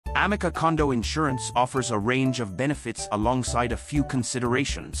Amica Condo Insurance offers a range of benefits alongside a few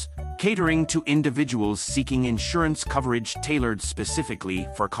considerations, catering to individuals seeking insurance coverage tailored specifically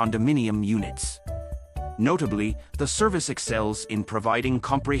for condominium units. Notably, the service excels in providing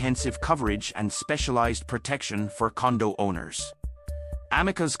comprehensive coverage and specialized protection for condo owners.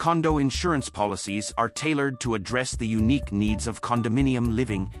 Amica's condo insurance policies are tailored to address the unique needs of condominium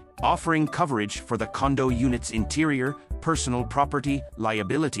living, offering coverage for the condo unit's interior, personal property,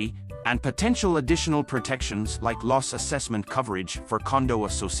 liability, and potential additional protections like loss assessment coverage for condo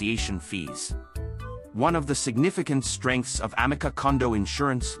association fees. One of the significant strengths of Amica Condo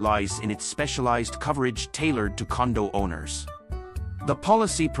Insurance lies in its specialized coverage tailored to condo owners. The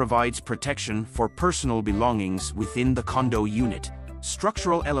policy provides protection for personal belongings within the condo unit,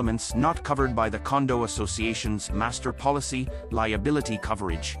 structural elements not covered by the condo association's master policy, liability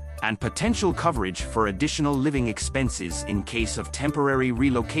coverage, and potential coverage for additional living expenses in case of temporary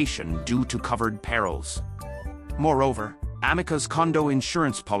relocation due to covered perils. Moreover, Amica's condo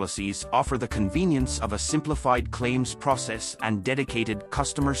insurance policies offer the convenience of a simplified claims process and dedicated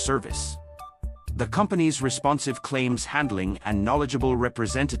customer service. The company's responsive claims handling and knowledgeable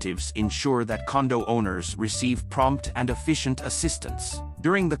representatives ensure that condo owners receive prompt and efficient assistance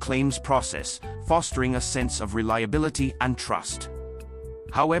during the claims process, fostering a sense of reliability and trust.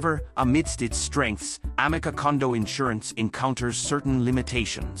 However, amidst its strengths, Amica Condo Insurance encounters certain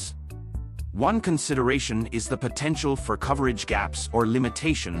limitations. One consideration is the potential for coverage gaps or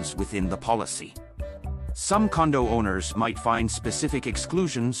limitations within the policy. Some condo owners might find specific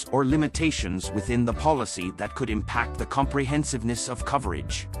exclusions or limitations within the policy that could impact the comprehensiveness of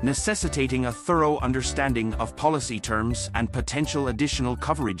coverage, necessitating a thorough understanding of policy terms and potential additional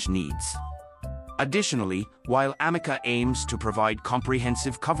coverage needs. Additionally, while Amica aims to provide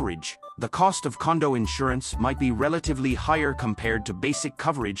comprehensive coverage, the cost of condo insurance might be relatively higher compared to basic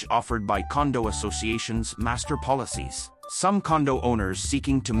coverage offered by condo associations' master policies. Some condo owners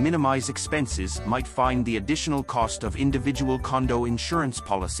seeking to minimize expenses might find the additional cost of individual condo insurance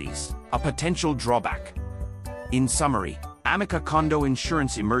policies a potential drawback. In summary, Amica Condo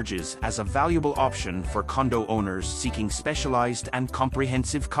Insurance emerges as a valuable option for condo owners seeking specialized and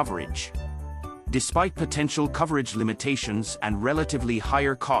comprehensive coverage. Despite potential coverage limitations and relatively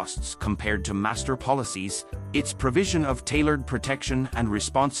higher costs compared to master policies, its provision of tailored protection and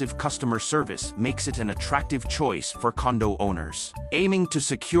responsive customer service makes it an attractive choice for condo owners aiming to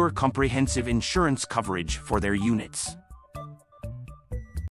secure comprehensive insurance coverage for their units.